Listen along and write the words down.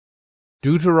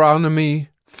Deuteronomy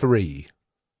 3.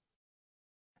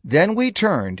 Then we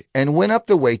turned and went up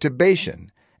the way to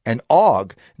Bashan, and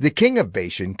Og, the king of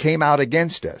Bashan, came out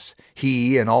against us,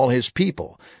 he and all his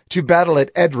people, to battle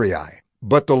at Edrei.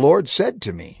 But the Lord said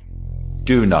to me,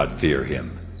 Do not fear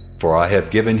him, for I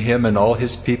have given him and all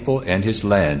his people and his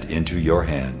land into your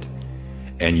hand.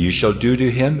 And you shall do to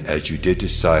him as you did to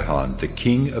Sihon, the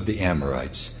king of the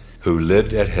Amorites, who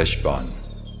lived at Heshbon.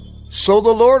 So the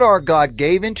Lord our God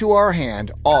gave into our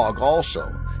hand Og also,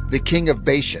 the king of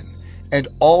Bashan, and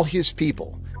all his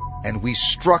people, and we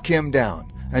struck him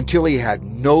down until he had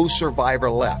no survivor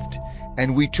left.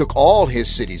 And we took all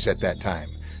his cities at that time.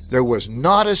 There was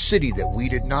not a city that we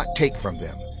did not take from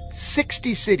them.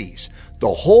 60 cities,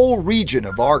 the whole region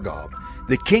of Argob,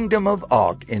 the kingdom of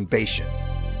Og in Bashan.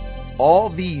 All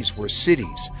these were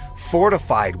cities,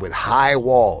 fortified with high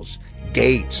walls,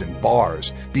 gates and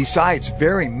bars, besides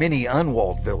very many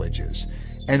unwalled villages.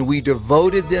 And we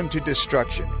devoted them to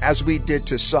destruction, as we did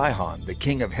to Sihon, the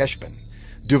king of Heshbon,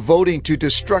 devoting to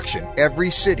destruction every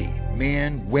city,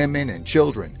 men, women, and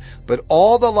children. But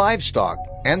all the livestock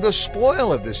and the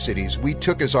spoil of the cities we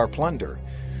took as our plunder.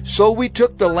 So we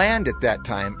took the land at that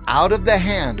time out of the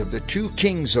hand of the 2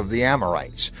 kings of the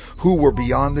Amorites, who were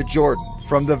beyond the Jordan,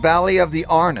 from the valley of the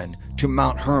Arnon to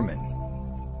Mount Hermon.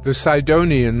 The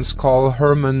Sidonians call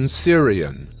Hermon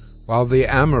Syrian, while the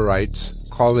Amorites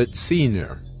call it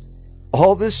Senir.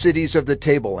 All the cities of the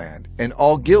tableland, and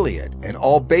all Gilead, and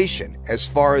all Bashan, as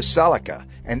far as Salakah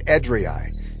and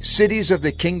Edrei, cities of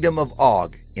the kingdom of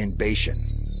Og in Bashan.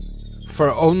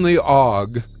 For only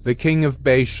Og, the king of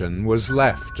Bashan, was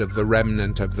left of the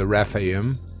remnant of the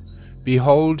Rephaim.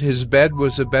 Behold, his bed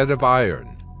was a bed of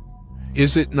iron.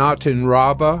 Is it not in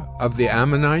Rabbah of the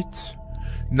Ammonites?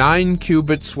 9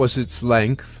 cubits was its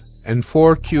length, and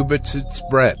 4 cubits its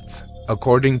breadth,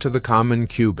 according to the common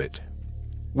cubit.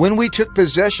 When we took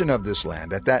possession of this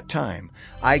land at that time,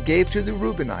 I gave to the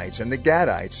Reubenites and the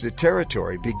Gadites the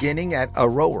territory beginning at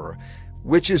Aroer,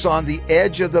 which is on the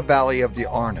edge of the valley of the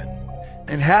Arnon,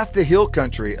 and half the hill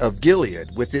country of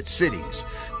Gilead with its cities,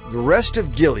 the rest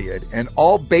of Gilead and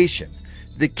all Bashan,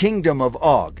 the kingdom of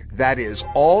Og, that is,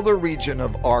 all the region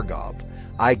of Argob,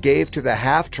 I gave to the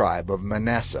half-tribe of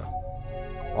Manasseh.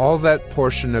 All that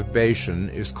portion of Bashan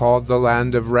is called the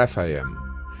land of Rephaim.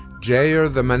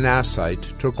 Jair the Manassite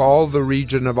took all the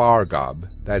region of Argob,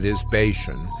 that is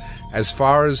Bashan, as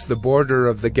far as the border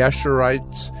of the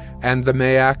Geshurites and the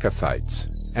Maacathites,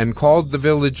 and called the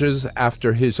villages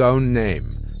after his own name,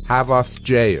 Havoth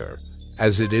Jair,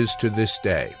 as it is to this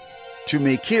day. To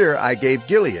Machir I gave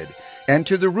Gilead, and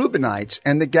to the Reubenites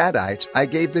and the Gadites I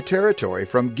gave the territory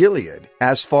from Gilead,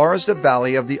 as far as the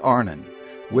valley of the Arnon,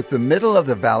 with the middle of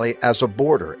the valley as a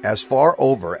border, as far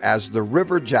over as the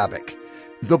river Jabbok,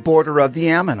 the border of the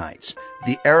Ammonites,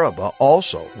 the Arabah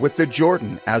also, with the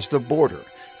Jordan as the border,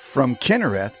 from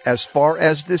Kinnereth as far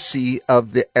as the sea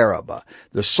of the Arabah,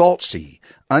 the salt sea,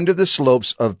 under the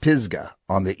slopes of Pisgah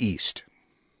on the east.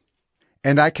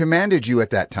 And I commanded you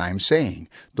at that time, saying,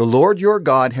 The Lord your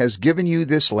God has given you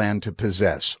this land to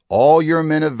possess. All your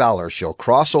men of valor shall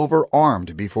cross over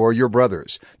armed before your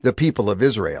brothers, the people of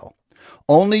Israel.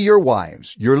 Only your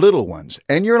wives, your little ones,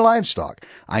 and your livestock,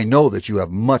 I know that you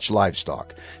have much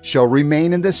livestock, shall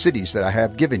remain in the cities that I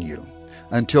have given you,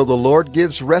 until the Lord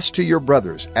gives rest to your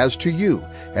brothers as to you,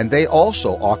 and they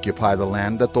also occupy the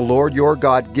land that the Lord your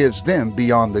God gives them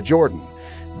beyond the Jordan.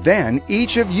 Then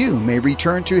each of you may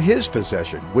return to his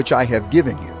possession, which I have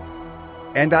given you.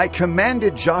 And I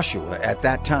commanded Joshua at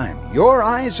that time, Your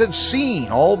eyes have seen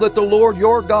all that the Lord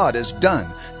your God has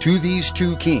done to these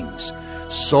 2 kings.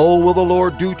 So will the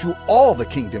Lord do to all the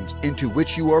kingdoms into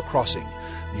which you are crossing.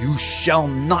 You shall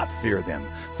not fear them,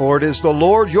 for it is the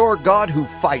Lord your God who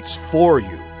fights for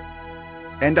you.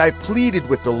 And I pleaded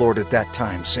with the Lord at that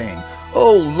time, saying,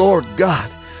 O Lord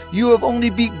God, you have only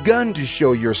begun to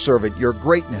show your servant your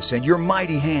greatness and your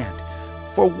mighty hand.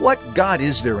 For what God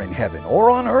is there in heaven or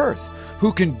on earth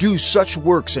who can do such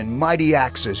works and mighty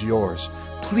acts as yours?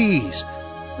 Please,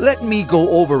 let me go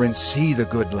over and see the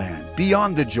good land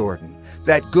beyond the Jordan,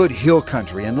 that good hill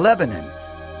country in Lebanon.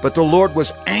 But the Lord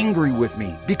was angry with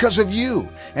me because of you,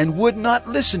 and would not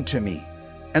listen to me.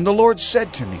 And the Lord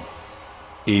said to me,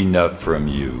 Enough from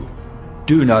you.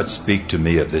 Do not speak to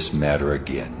me of this matter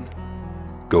again.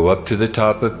 Go up to the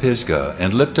top of Pisgah,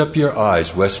 and lift up your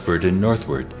eyes westward and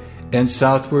northward, and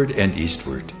southward and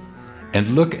eastward,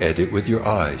 and look at it with your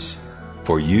eyes.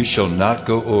 For you shall not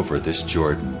go over this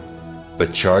Jordan,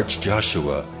 but charge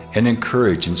Joshua, and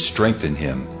encourage and strengthen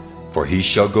him, for he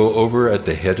shall go over at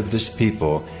the head of this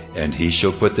people, and he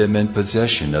shall put them in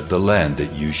possession of the land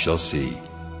that you shall see.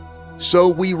 So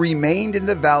we remained in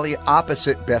the valley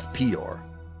opposite Beth Peor.